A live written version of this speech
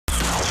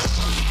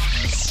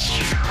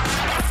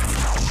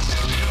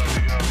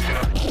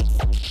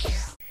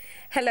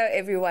Hello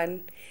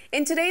everyone.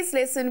 In today's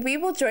lesson, we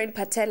will join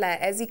Patela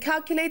as he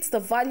calculates the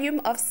volume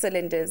of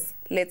cylinders.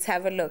 Let's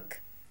have a look.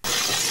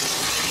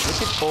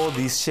 Look at all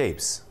these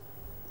shapes.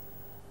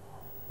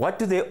 What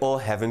do they all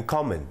have in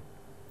common?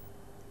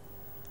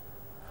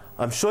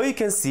 I'm sure you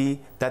can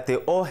see that they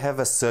all have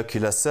a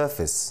circular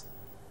surface.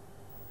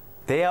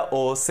 They are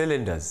all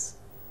cylinders.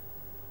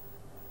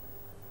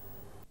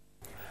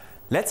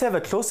 Let's have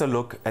a closer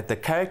look at the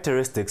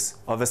characteristics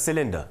of a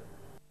cylinder.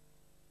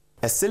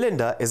 A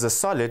cylinder is a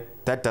solid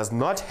that does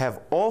not have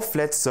all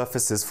flat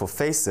surfaces for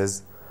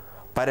faces,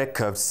 but a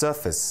curved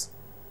surface.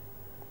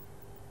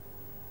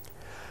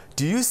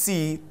 Do you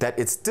see that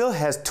it still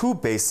has two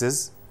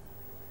bases,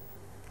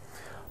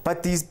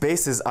 but these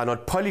bases are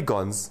not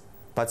polygons,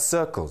 but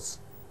circles?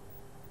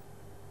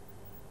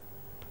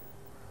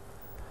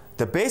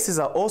 The bases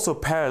are also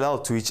parallel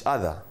to each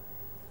other.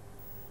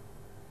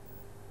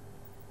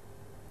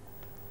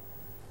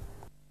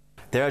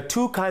 There are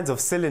two kinds of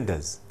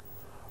cylinders: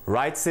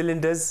 right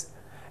cylinders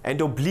and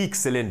oblique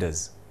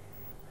cylinders.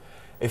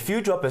 If you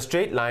drop a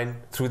straight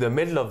line through the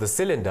middle of the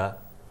cylinder,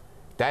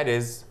 that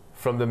is,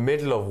 from the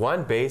middle of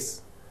one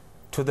base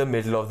to the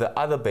middle of the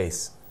other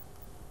base,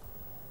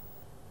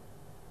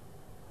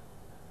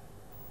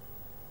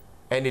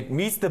 and it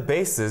meets the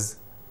bases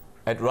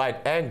at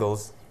right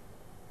angles,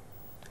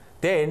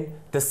 then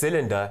the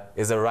cylinder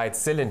is a right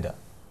cylinder.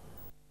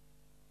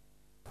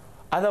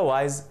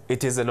 Otherwise,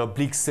 it is an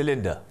oblique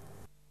cylinder.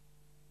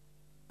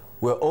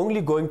 We're only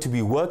going to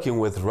be working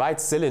with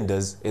right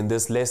cylinders in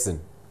this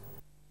lesson.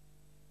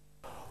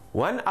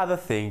 One other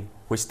thing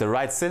which the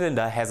right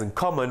cylinder has in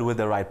common with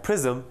the right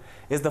prism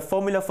is the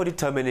formula for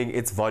determining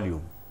its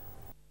volume.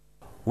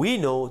 We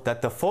know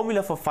that the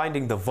formula for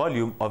finding the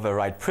volume of a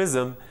right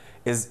prism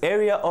is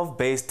area of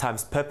base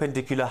times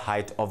perpendicular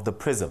height of the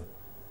prism.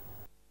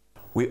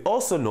 We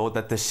also know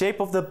that the shape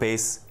of the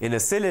base in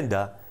a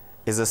cylinder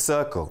is a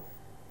circle.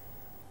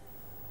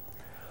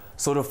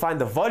 So to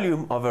find the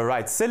volume of a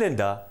right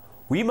cylinder,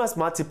 we must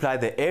multiply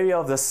the area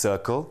of the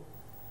circle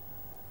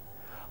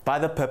by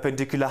the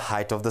perpendicular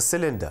height of the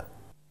cylinder.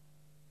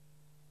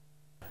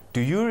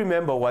 Do you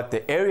remember what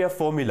the area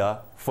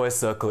formula for a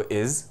circle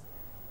is?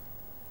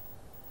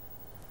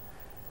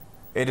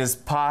 It is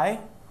pi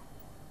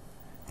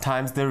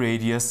times the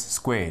radius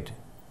squared.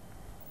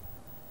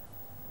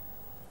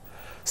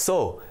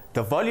 So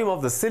the volume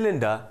of the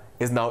cylinder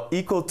is now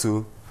equal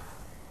to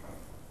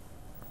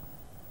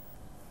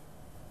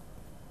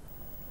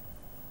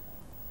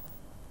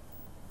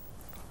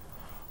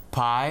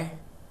pi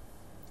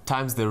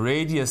times the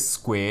radius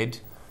squared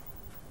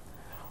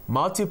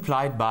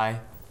multiplied by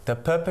the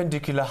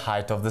perpendicular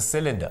height of the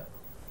cylinder.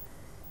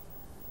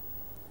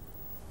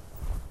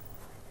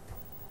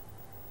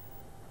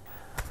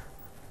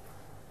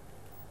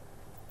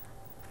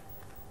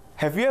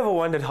 Have you ever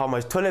wondered how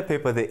much toilet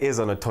paper there is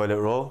on a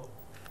toilet roll?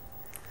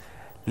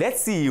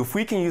 Let's see if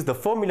we can use the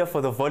formula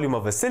for the volume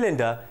of a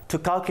cylinder to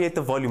calculate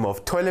the volume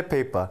of toilet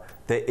paper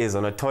there is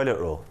on a toilet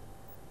roll.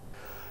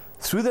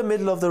 Through the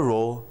middle of the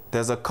roll,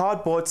 there's a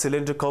cardboard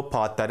cylindrical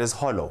part that is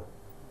hollow.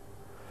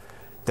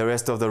 The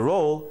rest of the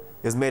roll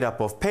is made up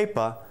of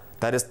paper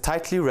that is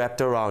tightly wrapped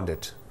around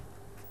it.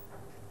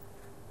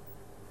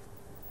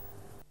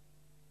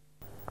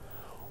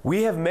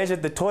 We have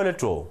measured the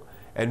toilet roll,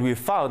 and we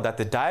found that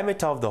the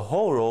diameter of the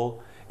whole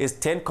roll is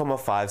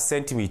 10.5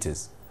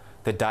 centimeters.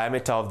 The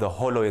diameter of the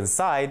hollow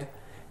inside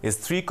is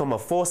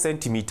 3.4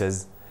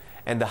 centimeters,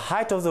 and the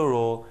height of the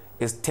roll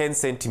is 10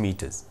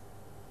 centimeters.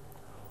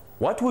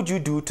 What would you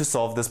do to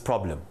solve this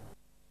problem?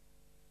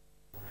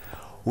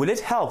 Will it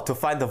help to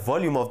find the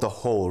volume of the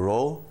whole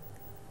roll?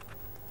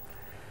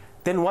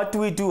 Then what do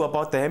we do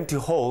about the empty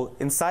hole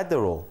inside the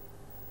roll?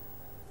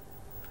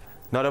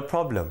 Not a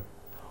problem.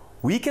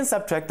 We can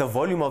subtract the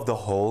volume of the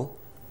hole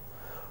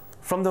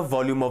from the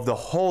volume of the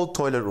whole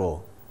toilet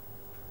roll.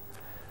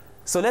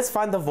 So let's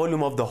find the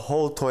volume of the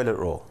whole toilet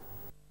roll.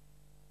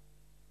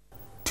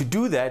 To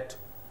do that,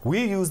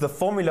 we use the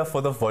formula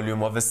for the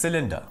volume of a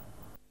cylinder.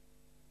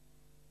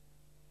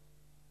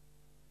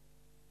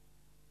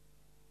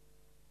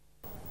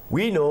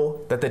 We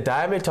know that the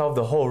diameter of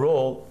the whole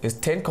roll is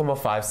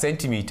 10.5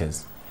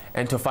 centimeters,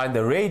 and to find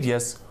the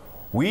radius,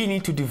 we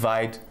need to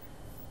divide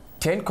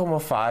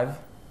 10.5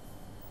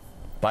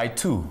 by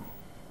 2,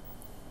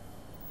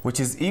 which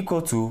is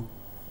equal to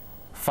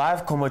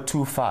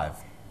 5.25.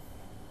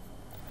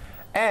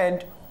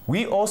 And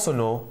we also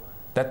know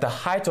that the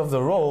height of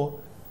the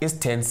roll is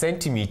 10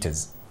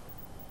 centimeters.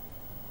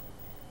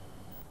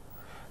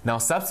 Now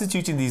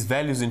substituting these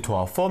values into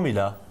our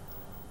formula,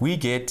 we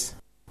get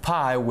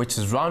pi, which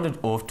is rounded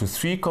off to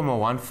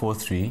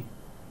 3.143,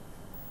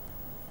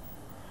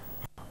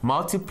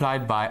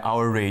 multiplied by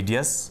our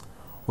radius,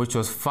 which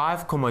was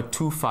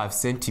 5.25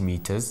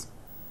 centimeters,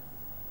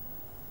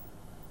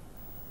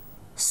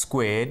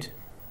 squared,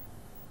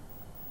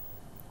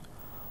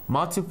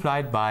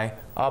 multiplied by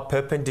our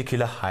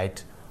perpendicular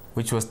height,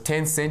 which was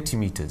 10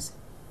 centimeters,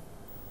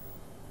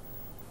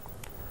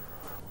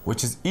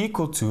 which is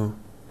equal to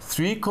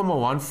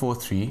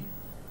 3.143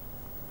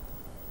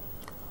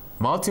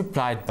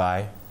 multiplied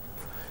by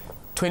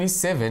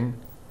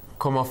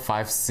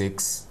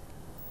 27.56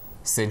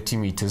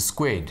 centimeters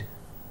squared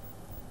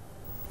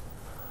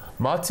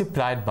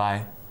multiplied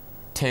by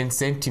 10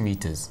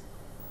 centimeters,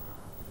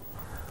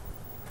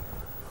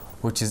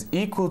 which is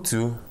equal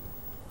to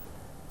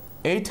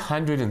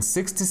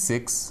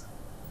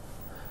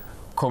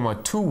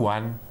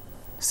 866.21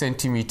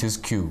 centimeters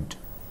cubed.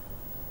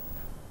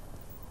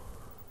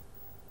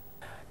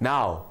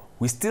 Now,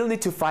 we still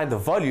need to find the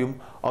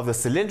volume of the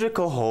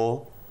cylindrical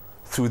hole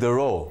through the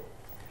roll.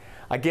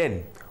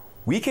 Again,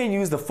 we can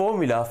use the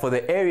formula for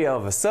the area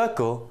of a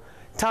circle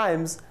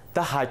times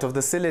the height of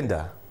the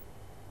cylinder.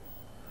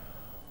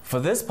 For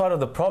this part of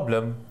the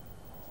problem,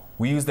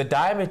 we use the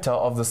diameter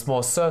of the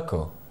small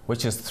circle,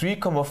 which is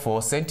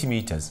 3.4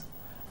 centimeters.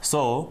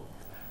 So,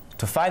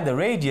 to find the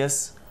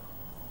radius,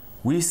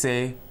 we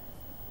say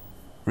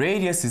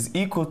radius is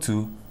equal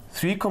to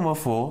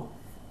 3.4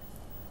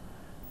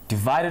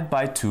 divided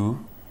by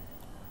 2,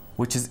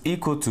 which is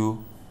equal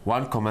to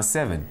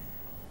 1.7.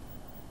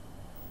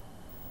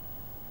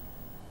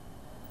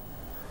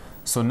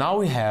 So now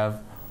we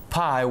have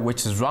pi,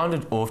 which is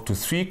rounded off to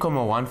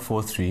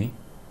 3.143,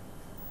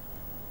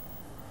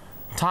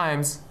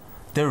 times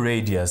the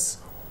radius,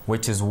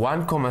 which is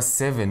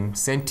 1.7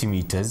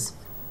 centimeters,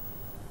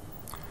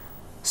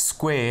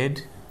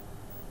 squared,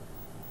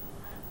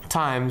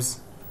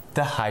 times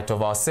the height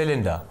of our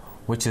cylinder,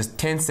 which is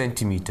 10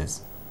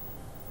 centimeters,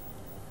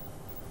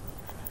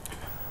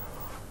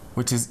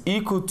 which is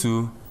equal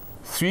to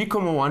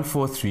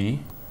 3.143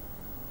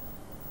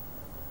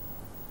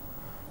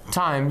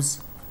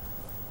 times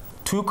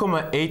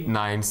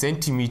 2.89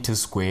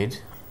 centimeters squared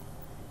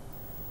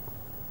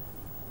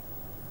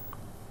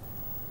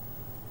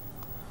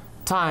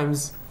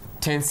times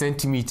 10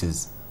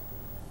 centimeters,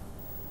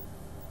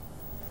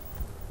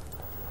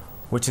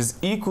 which is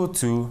equal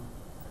to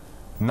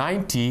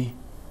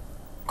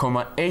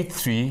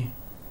 90.83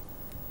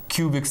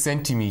 cubic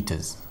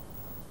centimeters.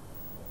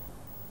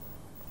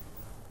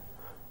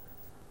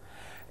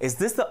 Is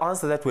this the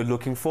answer that we're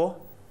looking for?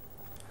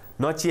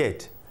 Not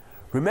yet.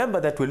 Remember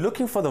that we're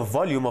looking for the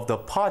volume of the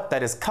part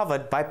that is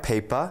covered by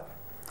paper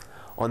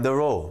on the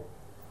roll.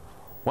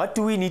 What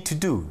do we need to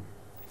do?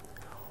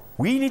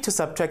 We need to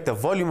subtract the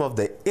volume of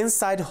the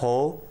inside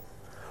hole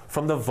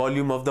from the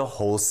volume of the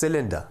whole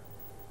cylinder.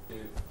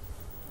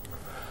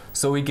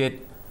 So we get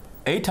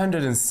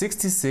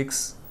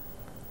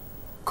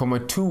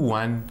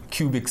 866.21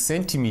 cubic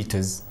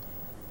centimeters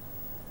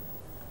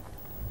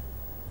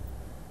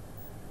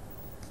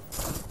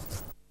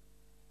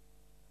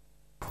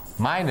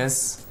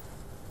minus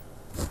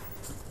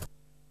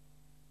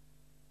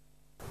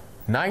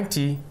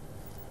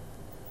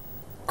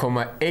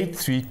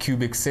 90.83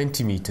 cubic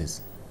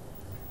centimeters.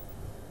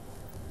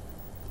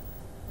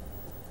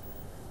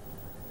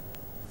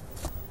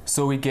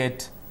 So we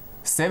get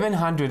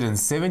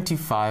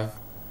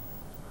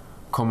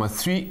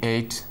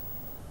 775.38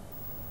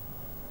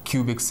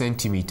 cubic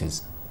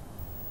centimeters.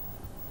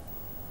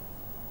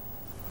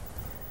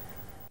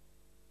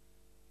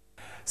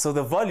 So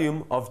the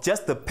volume of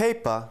just the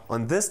paper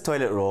on this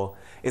toilet roll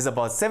is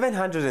about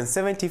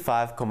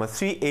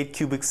 775.38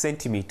 cubic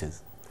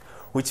centimeters,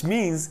 which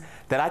means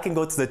that I can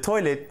go to the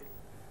toilet.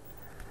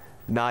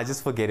 Nah,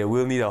 just forget it.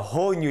 We'll need a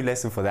whole new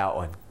lesson for that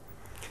one.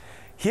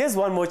 Here's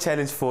one more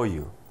challenge for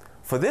you.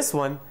 For this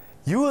one,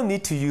 you will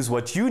need to use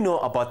what you know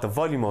about the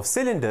volume of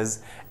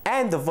cylinders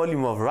and the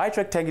volume of right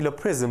rectangular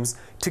prisms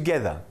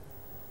together.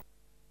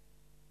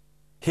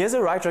 Here's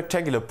a right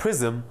rectangular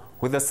prism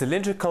with a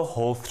cylindrical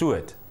hole through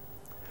it.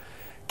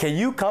 Can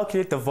you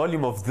calculate the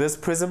volume of this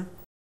prism?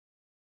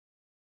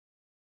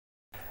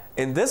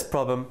 In this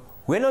problem,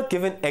 we're not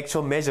given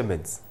actual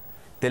measurements.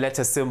 The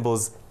letter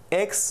symbols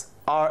X,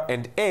 R,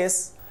 and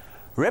S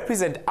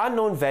represent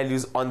unknown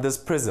values on this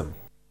prism.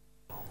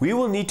 We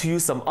will need to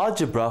use some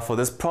algebra for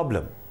this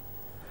problem.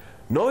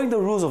 Knowing the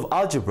rules of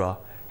algebra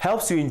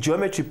helps you in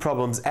geometry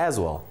problems as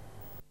well.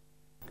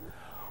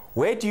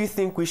 Where do you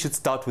think we should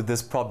start with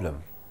this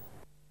problem?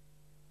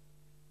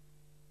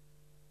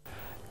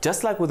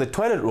 Just like with the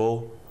toilet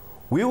roll,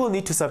 we will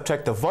need to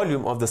subtract the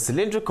volume of the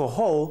cylindrical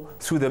hole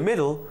through the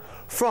middle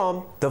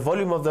from the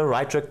volume of the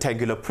right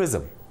rectangular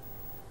prism.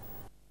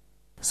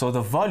 So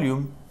the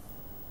volume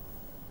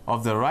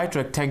of the right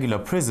rectangular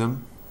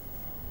prism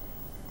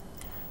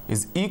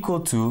is equal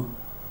to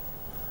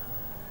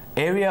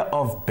area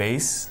of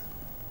base,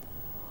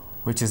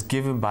 which is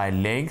given by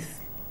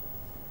length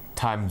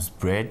times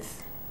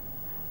breadth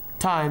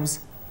times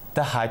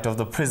the height of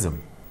the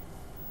prism.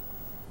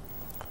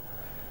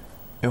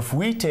 If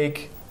we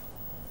take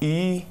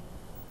E,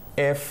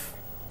 F,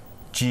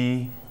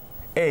 G,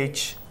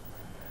 H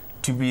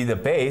to be the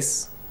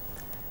base,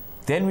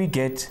 then we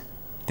get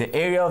the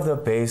area of the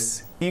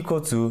base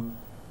equal to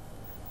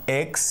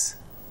X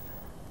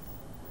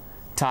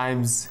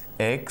times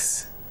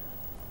X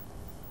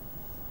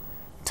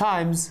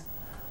times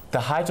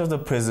the height of the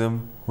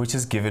prism, which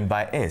is given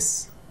by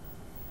S,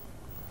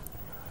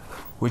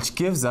 which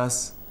gives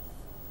us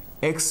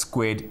X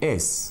squared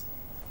S.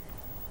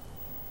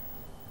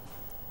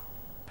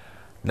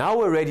 Now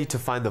we're ready to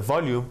find the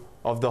volume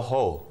of the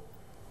hole.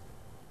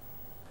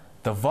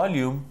 The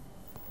volume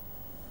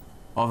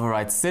of a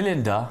right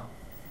cylinder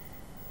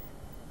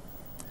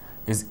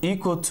is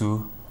equal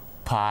to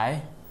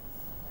pi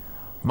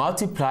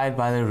multiplied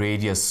by the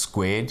radius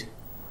squared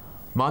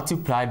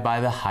multiplied by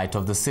the height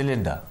of the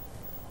cylinder,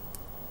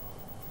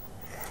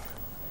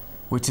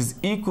 which is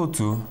equal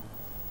to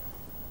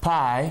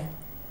pi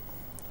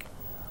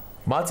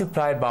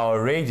multiplied by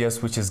our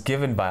radius, which is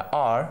given by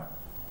r,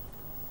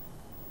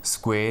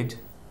 squared,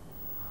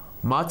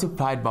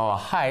 multiplied by our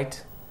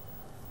height,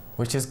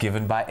 which is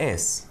given by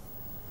s,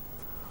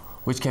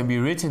 which can be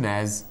written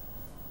as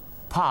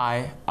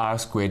pi r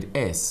squared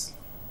s.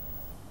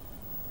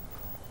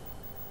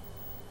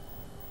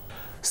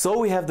 So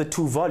we have the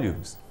two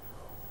volumes.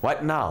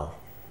 What now?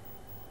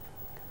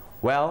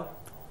 Well,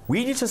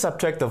 we need to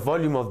subtract the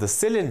volume of the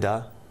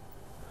cylinder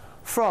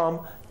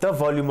from the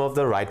volume of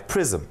the right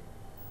prism.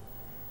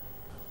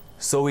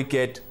 So we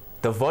get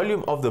the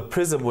volume of the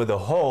prism with a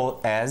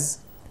hole as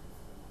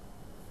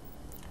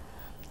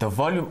the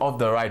volume of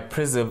the right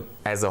prism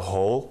as a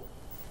whole,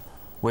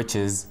 which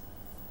is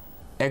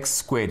x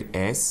squared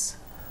s,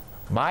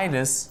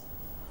 minus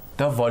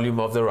the volume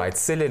of the right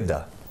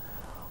cylinder,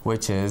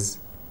 which is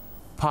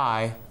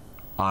pi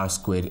r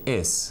squared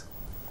s,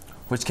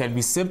 which can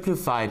be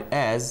simplified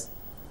as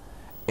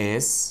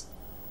s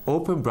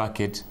open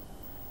bracket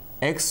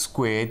x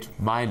squared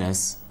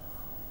minus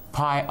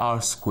pi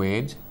r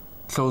squared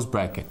close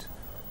bracket.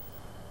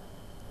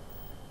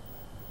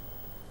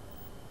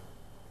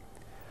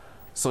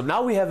 So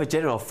now we have a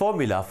general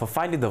formula for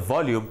finding the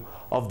volume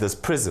of this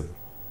prism.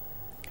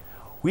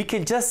 We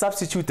can just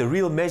substitute the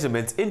real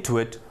measurements into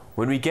it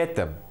when we get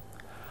them.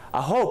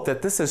 I hope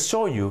that this has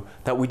shown you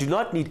that we do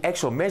not need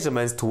actual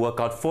measurements to work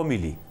out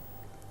formulae.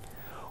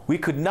 We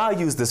could now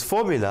use this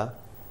formula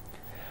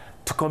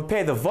to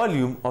compare the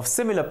volume of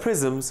similar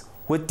prisms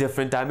with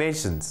different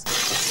dimensions.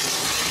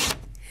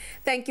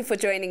 Thank you for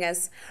joining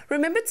us.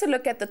 Remember to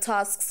look at the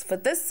tasks for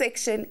this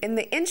section in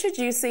the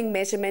Introducing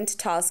Measurement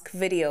task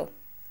video.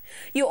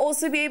 You'll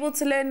also be able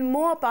to learn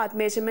more about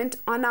measurement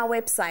on our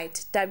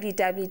website,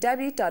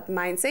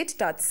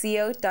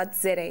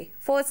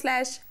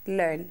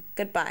 www.mindset.co.za/learn.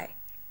 Goodbye.